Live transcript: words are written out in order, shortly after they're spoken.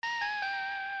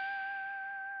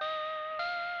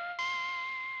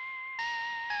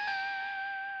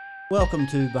Welcome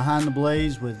to Behind the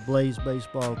Blaze with Blaze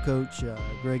baseball coach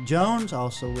Greg Jones.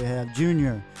 Also, we have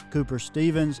junior Cooper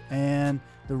Stephens and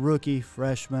the rookie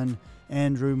freshman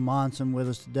Andrew Monson with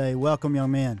us today. Welcome,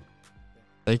 young men.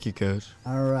 Thank you, Coach.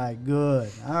 All right,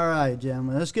 good. All right,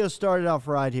 gentlemen, let's get started off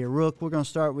right here. Rook, we're going to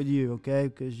start with you, okay,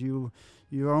 because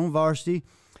you're on varsity.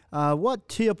 What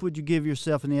tip would you give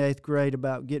yourself in the 8th grade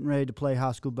about getting ready to play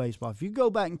high school baseball? If you go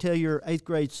back and tell your 8th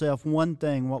grade self one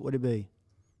thing, what would it be?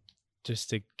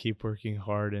 Just to keep working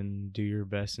hard and do your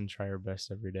best and try your best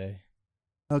every day.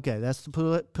 Okay, that's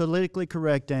the politically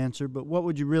correct answer, but what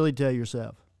would you really tell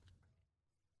yourself?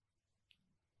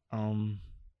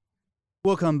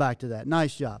 We'll come back to that.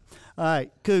 Nice job. All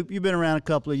right, Coop, you've been around a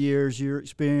couple of years. You're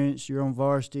experienced. You're on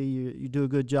varsity. You do a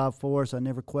good job for us. I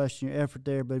never question your effort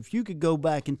there. But if you could go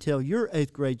back and tell your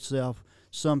 8th grade self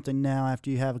something now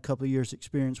after you have a couple of years'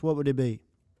 experience, what would it be?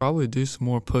 Probably do some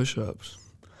more push-ups.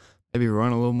 Maybe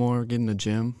run a little more, get in the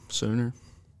gym sooner.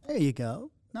 There you go.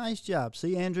 Nice job.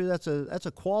 See, Andrew, that's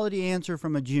a quality answer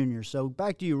from a junior. So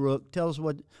back to you, Rook. Tell us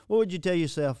what would you tell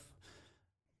yourself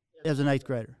as an 8th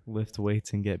grader? Lift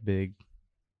weights and get big.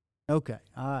 Okay.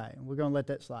 All right. We're going to let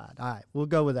that slide. All right. We'll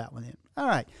go with that one then. All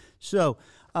right. So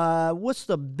what's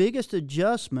the biggest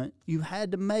adjustment you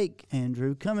had to make,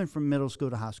 Andrew, coming from middle school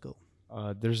to high school?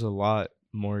 There's a lot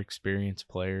more experienced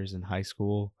players in high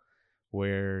school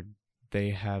where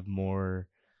they have more,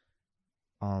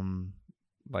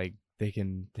 like they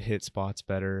can hit spots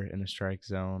better in a strike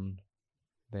zone.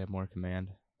 They have more command.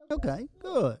 Okay.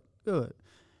 Good.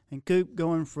 And Coop,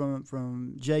 going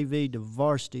from JV to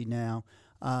varsity now,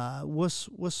 what's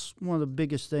one of the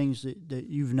biggest things that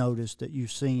you've noticed that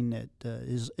you've seen that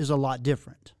is a lot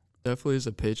different? Definitely as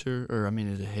a pitcher,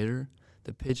 as a hitter,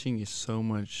 the pitching is so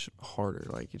much harder.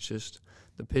 Like, it's just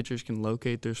the pitchers can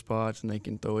locate their spots and they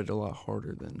can throw it a lot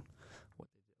harder than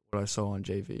what I saw on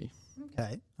JV.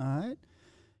 Okay. All right.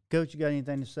 Coach, you got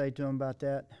anything to say to them about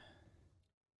that?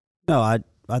 No,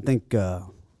 I think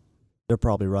they're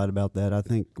probably right about that. I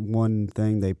think one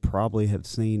thing they probably have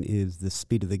seen is the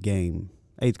speed of the game.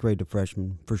 8th grade to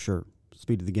freshman, for sure.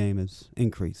 Speed of the game has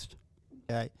increased.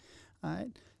 Okay. All right.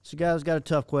 So, guys, got a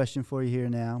tough question for you here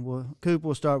now. Well, Coop,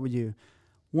 we'll start with you.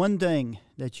 One thing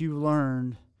that you've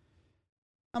learned,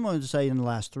 I'm going to say in the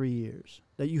last 3 years,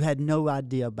 that you had no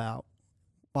idea about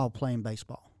while playing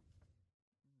baseball.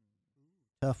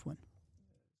 Tough one.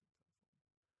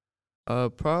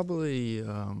 Probably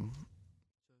the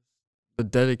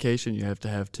dedication you have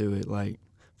to it. Like,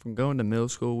 from going to middle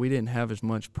school, we didn't have as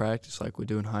much practice like we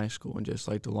do in high school, and just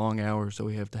like the long hours that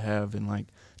we have to have and like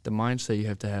the mindset you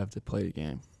have to play the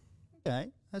game.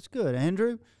 Okay, that's good.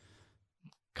 Andrew?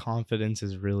 Confidence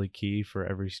is really key for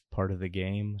every part of the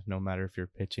game, no matter if you're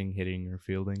pitching, hitting, or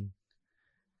fielding.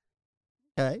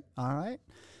 Okay, all right.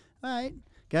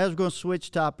 Guys, we're going to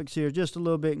switch topics here just a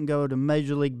little bit and go to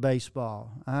Major League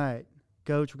Baseball. All right,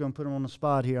 Coach, we're going to put them on the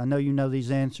spot here. I know you know these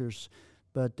answers,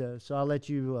 but so I'll let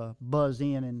you buzz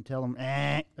in and tell them,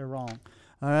 they're wrong.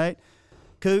 All right,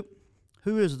 Coop,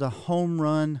 who is the home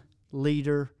run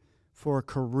leader for a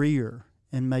career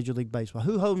in Major League Baseball?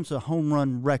 Who holds a home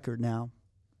run record now,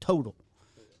 total?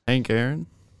 Hank Aaron.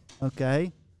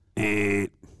 Okay.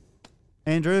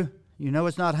 Andrew, you know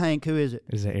it's not Hank. Who is it?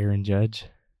 Is it Aaron Judge?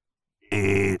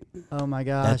 Oh, my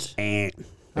gosh. That's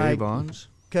Barry Bonds.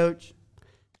 Coach.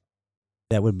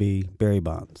 That would be Barry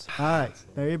Bonds. All right,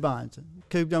 Barry Bonds.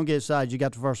 Coop, don't get excited. You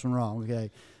got the first one wrong, okay?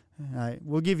 All right,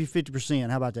 we'll give you 50%.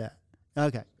 How about that?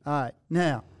 Okay, all right.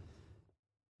 Now,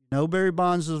 no, Barry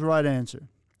Bonds is the right answer.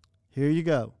 Here you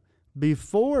go.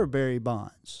 Before Barry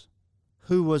Bonds,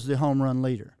 who was the home run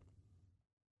leader?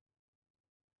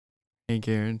 Hank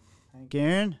Aaron. Hank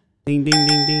Aaron. Ding, ding,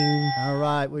 ding, ding. All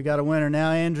right, we got a winner.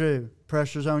 Now, Andrew,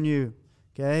 pressure's on you,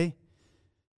 okay?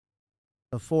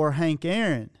 Before Hank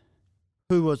Aaron,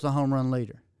 who was the home run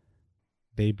leader?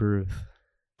 Babe Ruth.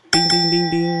 Ding, ding, ding,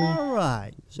 ding. All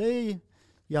right. See,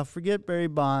 y'all forget Barry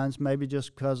Bonds, maybe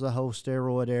just because of the whole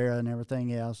steroid era and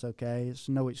everything else, okay? It's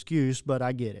no excuse, but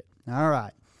I get it. All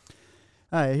right.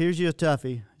 All right, here's your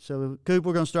toughie. So, Coop,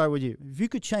 we're going to start with you. If you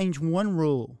could change one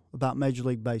rule about Major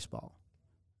League Baseball,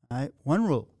 all right, one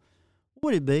rule,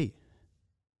 what would it be?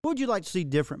 What would you like to see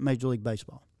different in Major League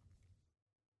Baseball?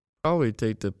 Probably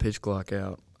take the pitch clock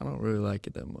out. I don't really like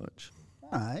it that much.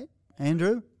 All right.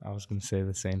 Andrew? I was going to say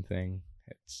the same thing.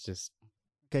 It's just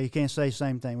Okay, you can't say the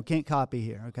same thing. We can't copy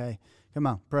here, okay? Come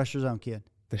on, pressure's on, kid.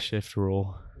 the shift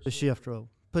rule. The shift rule.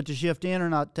 Put the shift in or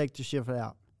not take the shift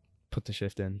out? Put the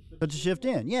shift in. Put the shift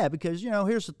in, yeah, because,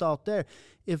 here's the thought there.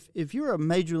 If you're a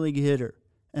major league hitter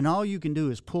and all you can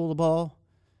do is pull the ball,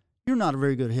 you're not a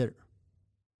very good hitter.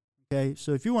 Okay,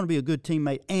 so if you want to be a good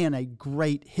teammate and a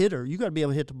great hitter, you got to be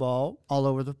able to hit the ball all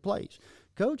over the place.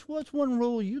 Coach, what's one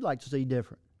rule you'd like to see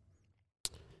different?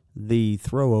 The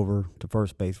throw over to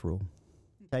first base rule.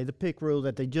 Okay, the pick rule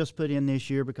that they just put in this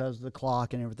year because of the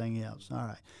clock and everything else. All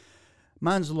right.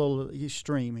 Mine's a little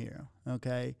extreme here,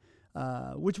 okay,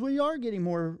 which we are getting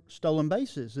more stolen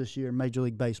bases this year in Major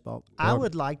League Baseball. I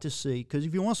would like to see, because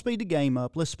if you want to speed the game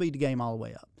up, let's speed the game all the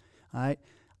way up, all right?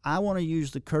 I want to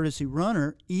use the courtesy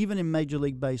runner, even in Major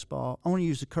League Baseball. I want to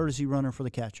use the courtesy runner for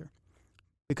the catcher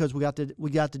because we got the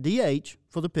DH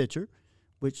for the pitcher,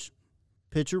 which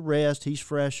pitcher rest, he's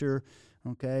fresher,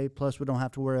 okay? Plus we don't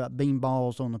have to worry about bean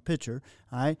balls on the pitcher,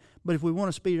 all right? But if we want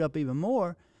to speed it up even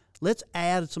more, let's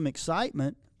add some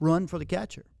excitement, run for the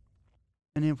catcher.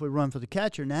 And then if we run for the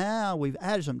catcher, now we've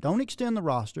added some. Don't extend the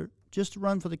roster, just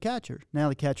run for the catcher. Now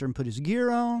the catcher can put his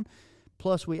gear on,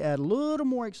 plus we add a little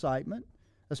more excitement,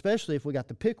 especially if we got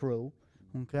the pick rule,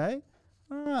 okay?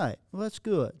 All right, well, that's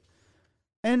good.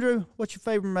 Andrew, what's your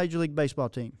favorite Major League Baseball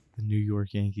team? The New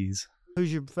York Yankees.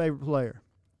 Who's your favorite player?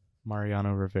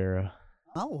 Mariano Rivera.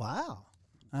 Oh, wow.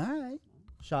 All right.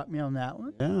 Shocked me on that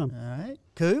one. Yeah. All right.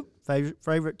 Coop,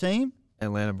 favorite team?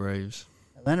 Atlanta Braves.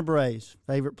 Atlanta Braves.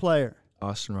 Favorite player?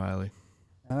 Austin Riley.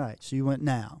 All right. So you went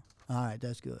now. All right.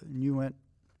 That's good. And you went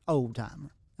old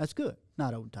timer. That's good.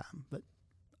 Not old time, but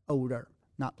older.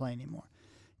 Not playing anymore.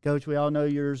 Coach, we all know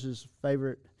yours is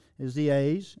favorite is the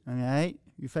A's. All right.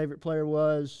 Your favorite player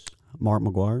was? Mark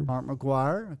McGwire. Mark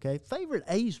McGwire. Okay. Favorite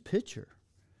A's pitcher?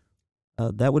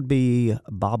 That would be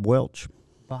Bob Welch.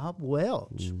 Bob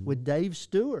Welch with Dave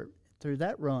Stewart through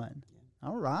that run.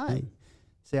 All right.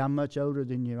 See, I'm much older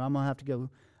than you. I'm going to have to go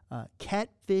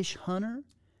Catfish Hunter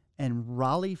and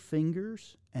Raleigh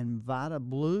Fingers and Vita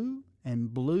Blue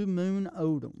and Blue Moon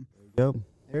Odom. Go.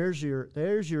 There's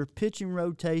your pitching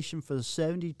rotation for the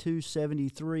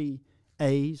 72-73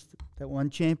 A's that won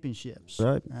championships.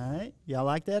 Right. All right. Y'all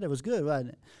like that? It was good, wasn't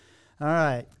it? All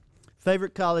right.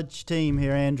 Favorite college team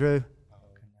here, Andrew? Oh,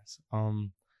 goodness.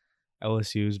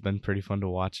 LSU's been pretty fun to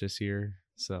watch this year.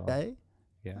 So, Okay.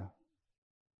 yeah.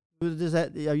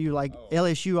 Are you like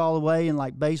LSU all the way in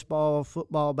like baseball,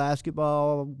 football,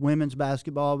 basketball, women's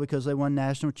basketball because they won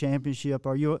national championship?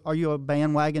 Are you a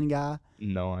bandwagon guy?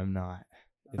 No, I'm not.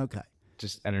 Okay.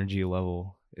 Just energy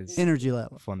level is Energy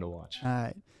level. fun to watch. All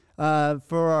right.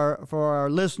 For our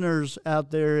listeners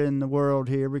out there in the world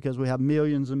here, because we have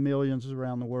millions and millions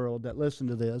around the world that listen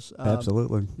to this.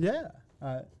 Absolutely. Yeah.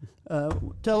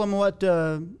 Tell them what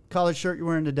college shirt you're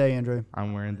wearing today, Andrew.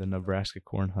 I'm wearing the Nebraska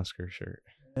Cornhusker shirt.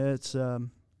 It's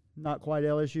not quite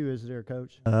LSU, is there,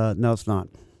 Coach? No, it's not.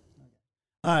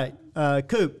 All right.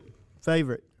 Coop,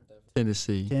 favorite?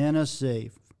 Tennessee.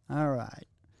 Tennessee. All right.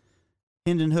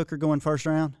 Hendon Hooker going first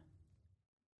round?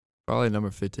 Probably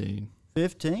number 15.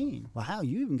 15. Wow,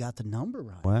 you even got the number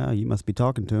right. Wow, you must be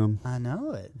talking to him. I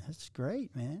know it. That's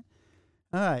great, man.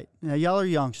 All right. Now, y'all are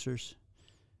youngsters.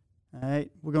 All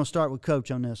right. We're going to start with Coach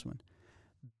on this one.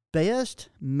 Best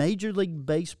Major League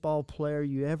Baseball player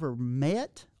you ever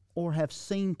met or have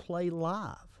seen play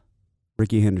live?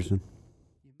 Ricky Henderson.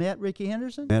 You met Ricky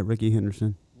Henderson? Met Ricky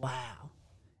Henderson. Wow.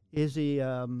 Is he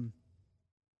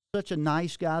such a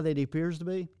nice guy that he appears to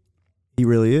be? He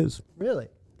really is. Really?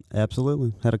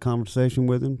 Absolutely. Had a conversation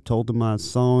with him. Told him I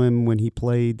saw him when he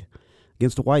played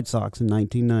against the White Sox in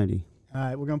 1990. All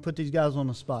right. We're going to put these guys on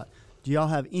the spot. Do y'all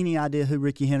have any idea who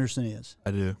Ricky Henderson is?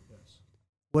 I do.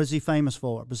 What is he famous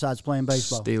for besides playing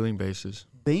baseball? Stealing bases.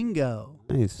 Bingo.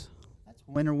 Nice. That's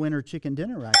winner chicken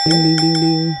dinner right Ding, there. ding, ding,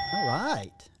 ding. All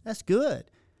right. That's good.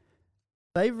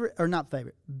 Favorite or not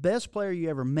favorite? Best player you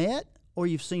ever met or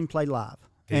you've seen play live?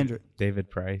 Andrew. David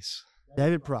Price.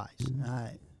 David Price. All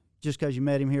right. Just because you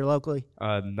met him here locally?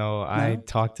 No, I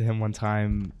talked to him one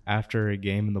time after a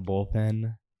game in the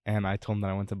bullpen, and I told him that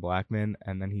I went to Blackman,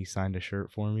 and then he signed a shirt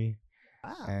for me.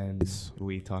 Wow. And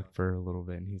we talked for a little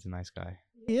bit, and he's a nice guy.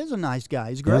 He is a nice guy.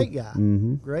 He's a great guy.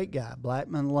 Mm-hmm. Great guy.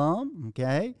 Blackman alum.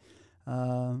 Okay.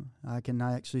 I can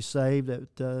actually say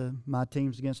that my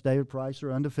teams against David Price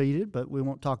are undefeated, but we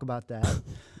won't talk about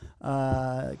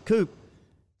that. Coop,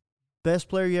 best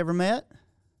player you ever met?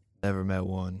 Never met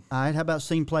one. All right. How about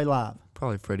seen play live?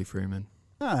 Probably Freddie Freeman.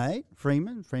 All right.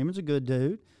 Freeman. Freeman's a good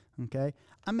dude. Okay.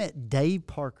 I met Dave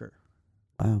Parker.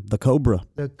 Wow. The Cobra.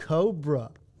 The Cobra.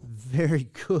 Very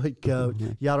good, Coach.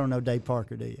 Y'all don't know Dave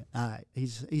Parker, do you? All right.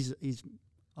 He's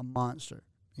a monster.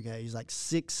 Okay. He's like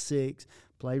 6'6",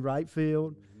 played right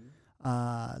field,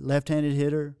 left-handed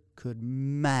hitter, could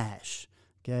mash.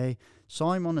 Okay.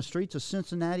 Saw him on the streets of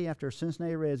Cincinnati after a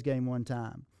Cincinnati Reds game one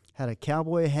time. Had a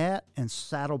cowboy hat and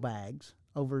saddlebags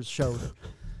over his shoulder.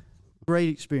 Great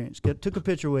experience. Took a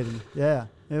picture with him. Yeah,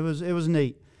 it was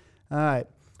neat. All right.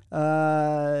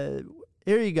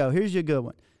 Here you go. Here's your good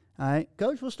one. All right,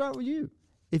 Coach, we'll start with you.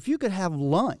 If you could have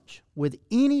lunch with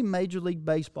any Major League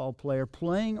Baseball player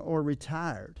playing or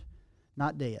retired,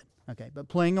 not dead, okay, but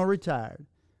playing or retired,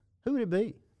 who would it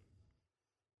be?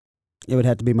 It would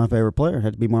have to be my favorite player. It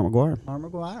had to be Mark McGwire. Mark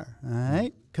McGwire. All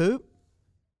right. Coop?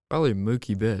 Probably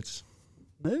Mookie Betts.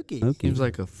 Mookie. Seems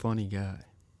like a funny guy.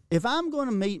 If I'm going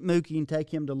to meet Mookie and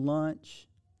take him to lunch,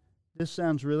 this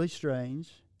sounds really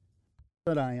strange,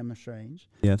 but I am strange.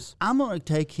 Yes. I'm going to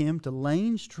take him to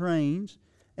Lane's Trains,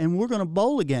 and we're going to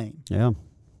bowl a game. Yeah.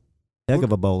 Heck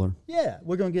of a bowler. Yeah.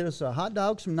 We're going to get us a hot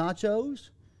dog, some nachos.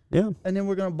 Yeah. And then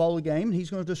we're going to bowl a game, and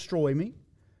he's going to destroy me.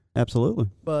 Absolutely.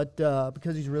 But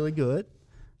because he's really good.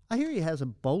 I hear he has a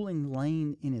bowling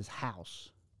lane in his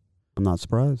house. I'm not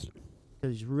surprised.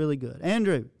 Because he's really good.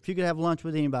 Andrew, if you could have lunch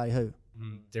with anybody, who?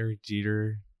 Derek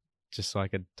Jeter, just so I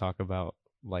could talk about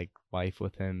like life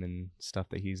with him and stuff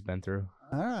that he's been through.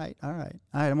 All right. I'm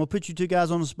going to put you two guys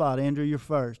on the spot. Andrew, you're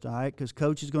first, all right? Because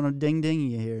Coach is going to ding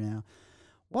you here now.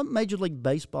 What Major League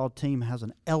Baseball team has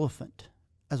an elephant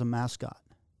as a mascot?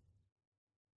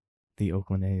 The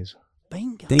Oakland A's.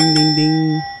 Bingo. Ding, ding,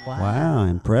 ding. Wow.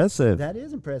 Impressive. That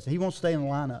is impressive. He won't stay in the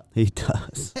lineup. He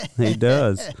does. He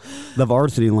does. The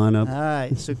varsity lineup. All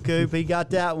right. So, Coop, he got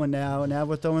that one now. Now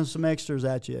we're throwing some extras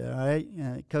at you, all right?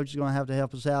 Coach is going to have to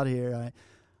help us out here, all right?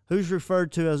 Who's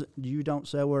referred to as – you don't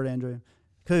say a word, Andrew.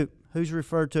 Coop, who's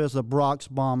referred to as the Bronx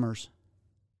Bombers?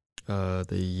 The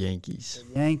Yankees.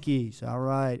 The Yankees. All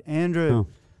right. Andrew,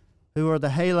 who are the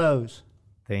Halos?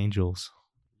 The Angels.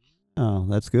 Oh,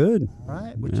 that's good. All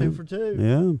right. We're 2 for 2.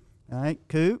 Yeah. All right.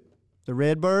 Coop, the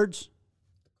Redbirds?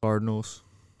 Cardinals.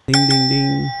 Ding, ding,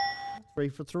 ding. 3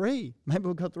 for 3. Maybe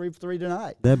we'll go 3 for 3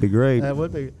 tonight. That'd be great. That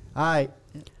would be. All right.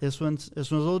 This one's a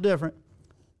little different.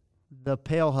 The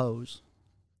Pale Hose.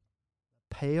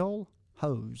 Pale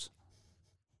Hose.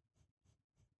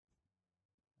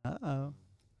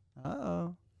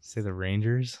 Uh-oh. Say the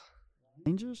Rangers.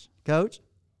 Rangers? Coach?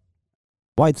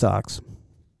 White Sox.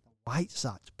 White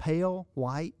Sox. Pale,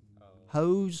 white,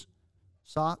 hose,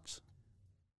 socks.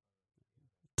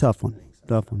 Tough one.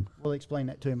 We'll explain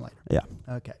that to him later. Yeah.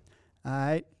 Okay. All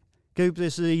right. Coop,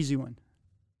 this is an easy one.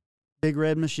 Big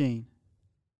Red Machine.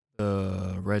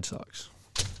 The Red Sox.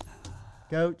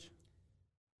 Coach?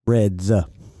 Reds.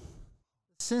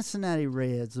 Cincinnati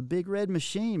Reds, the Big Red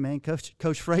Machine, man.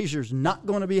 Coach Frazier's not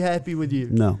going to be happy with you.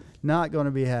 No. Not going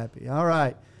to be happy. All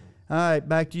right,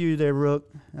 back to you there, Rook.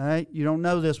 All right, you don't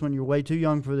know this one. You're way too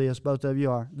young for this. Both of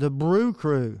you are. The Brew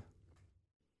Crew.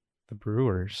 The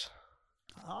Brewers.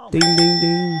 Oh, Ding, ding,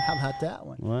 ding. how about that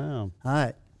one? Wow. All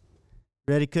right.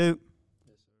 Ready, Coop?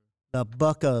 The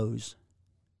Buccos.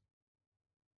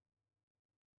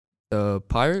 The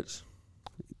Pirates.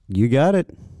 You got it.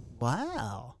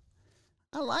 Wow.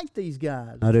 I like these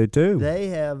guys. I do too. They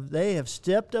have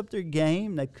stepped up their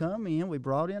game. They've come in. We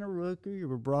brought in a rookie.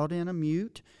 We brought in a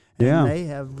mute. And Yeah. they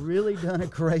have really done a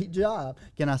great job.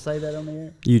 Can I say that on the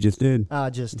air? You just did. I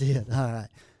just did. All right.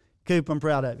 Coop, I'm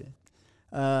proud of you.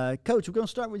 Coach, we're going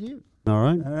to start with you. All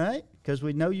right. All right? Because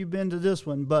we know you've been to this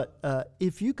one. But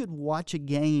if you could watch a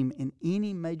game in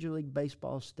any Major League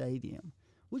Baseball stadium,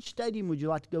 which stadium would you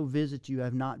like to go visit you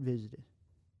have not visited?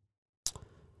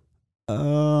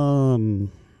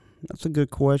 That's a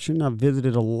good question. I've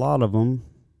visited a lot of them.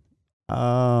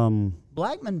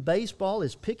 Blackman Baseball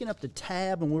is picking up the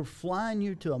tab, and we're flying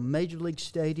you to a Major League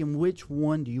stadium. Which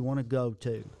one do you want to go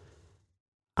to?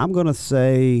 I'm going to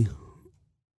say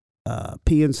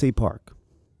PNC Park.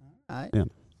 All right. Yeah.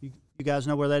 You guys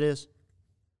know where that is?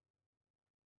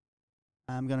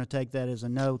 I'm going to take that as a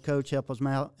no. Coach, help them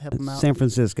out. San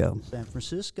Francisco. San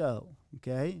Francisco.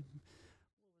 Okay.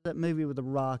 That movie with The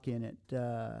Rock in it.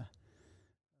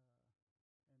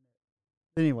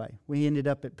 Anyway, we ended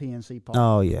up at PNC Park.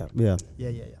 Oh, yeah. Yeah.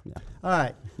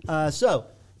 All right. So,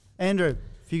 Andrew,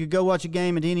 if you could go watch a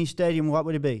game at any stadium, what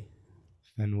would it be?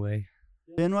 Fenway.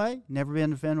 Fenway? Never been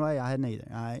to Fenway? I hadn't either.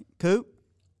 All right. Coop?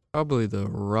 Probably the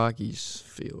Rockies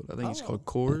field. I think it's called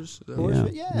Coors. Is that Coors?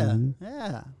 right? Yeah. Mhm.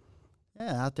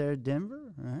 Yeah, out there at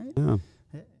Denver. All right.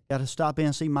 Yeah. Got to stop in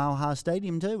and see Mile High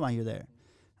Stadium, too, while you're there.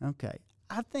 Okay.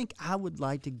 I think I would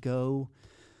like to go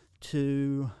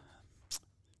to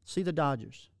see the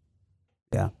Dodgers.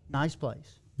 Yeah. Nice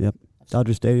place. Yep.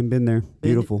 Dodger Stadium, been there.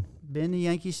 Beautiful. Been to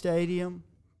Yankee Stadium.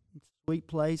 Sweet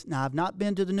place. Now, I've not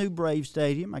been to the new Brave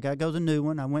Stadium. I got to go to the new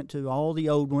one. I went to all the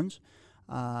old ones,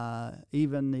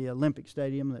 even the Olympic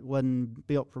Stadium that wasn't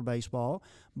built for baseball.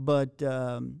 But,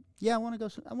 yeah, I want to go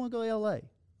to L.A.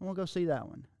 I want to go see that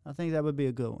one. I think that would be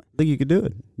a good one. I think you could do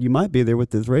it. You might be there with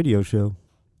this radio show.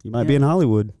 You might be in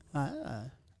Hollywood.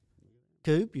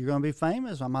 Coop, you're going to be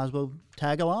famous. I might as well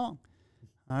tag along.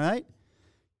 All right?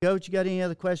 Coach, you got any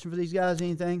other question for these guys?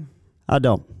 Anything? I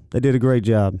don't. They did a great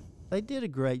job. They did a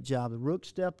great job. The Rook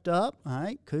stepped up. All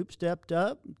right? Coop stepped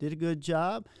up, did a good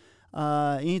job.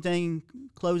 Anything,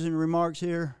 closing remarks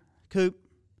here? Coop?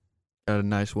 Got a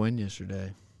nice win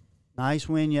yesterday. Nice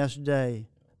win yesterday.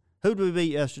 Who did we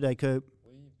beat yesterday, Coop?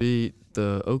 Beat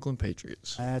the Oakland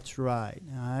Patriots. That's right.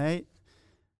 All right.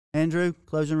 Andrew,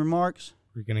 closing remarks?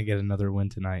 We're going to get another win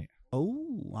tonight.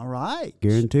 Oh, all right.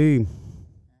 Guarantee.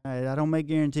 All right, I don't make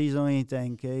guarantees on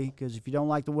anything, okay? Because if you don't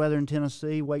like the weather in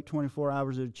Tennessee, wait 24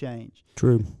 hours, it'll change.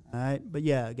 True. All right, but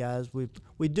yeah, guys,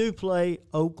 we do play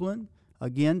Oakland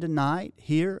again tonight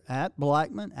here at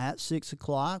Blackman at 6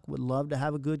 o'clock. Would love to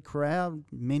have a good crowd,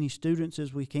 many students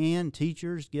as we can,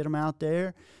 teachers, get them out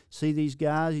there, see these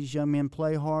guys, these young men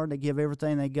play hard. They give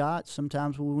everything they got.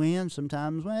 Sometimes we win,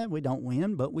 sometimes we don't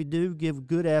win, but we do give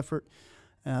good effort,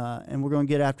 and we're going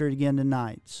to get after it again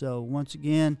tonight. So once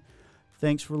again,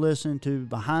 thanks for listening to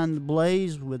Behind the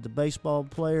Blaze with the baseball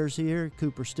players here,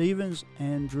 Cooper Stephens,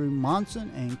 Andrew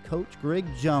Monson, and Coach Greg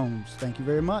Jones. Thank you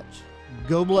very much.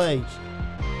 Go Blaze.